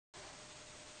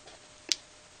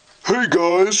Hey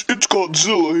guys, it's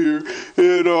Godzilla here,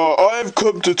 and I've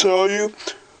come to tell you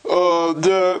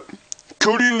that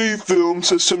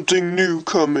CodyLeeFilms has something new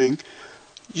coming.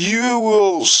 You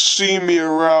will see me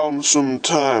around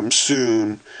sometime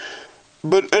soon.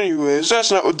 But anyways, that's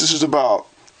not what this is about.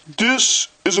 This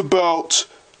is about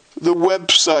the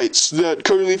websites that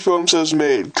CodyLeeFilms has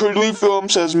made.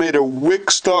 CodyLeeFilms has made a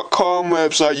Wix.com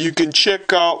website you can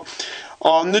check out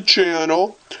on the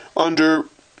channel under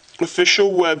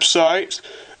official website,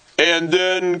 and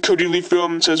then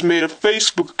CodyLeeFilms has made a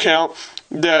Facebook account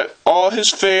that all his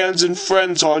fans and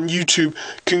friends on YouTube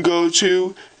can go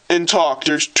to and talk.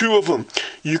 There's two of them.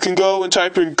 You can go and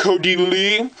type in Cody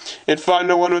Lee and find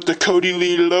the one with the Cody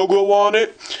Lee logo on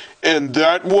it, and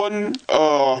that one,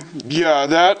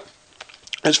 that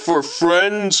is for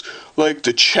friends, like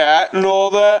the chat and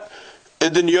all that.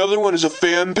 And then the other one is a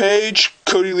fan page,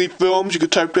 CodyLeeFilms. You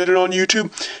can type that in on YouTube.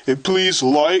 And please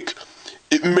like.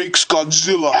 It makes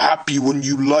Godzilla happy when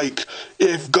you like.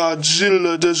 If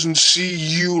Godzilla doesn't see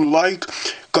you like,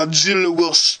 Godzilla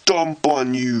will stomp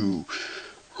on you.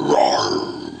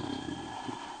 Rawr.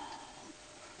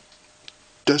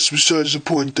 That's besides the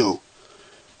point though.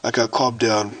 I got calmed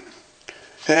down.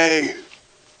 Hey,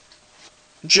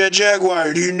 Jet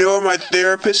Jaguar, do you know where my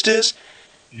therapist is?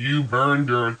 You burned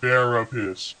your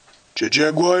therapist. Jet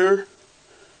Jaguar,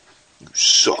 you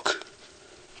suck.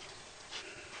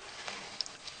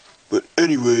 But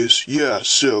anyways, yeah,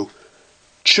 so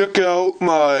check out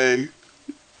Cody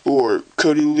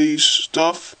Lee's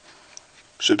stuff,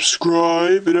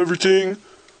 subscribe and everything,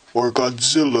 or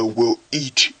Godzilla will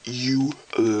eat you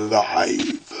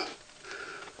alive.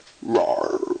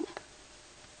 Rawr.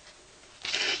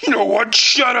 You know what?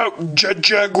 Shut up, Jet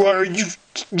Jaguar.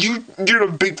 You're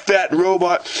a big fat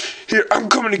robot. Here, I'm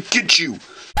coming to get you.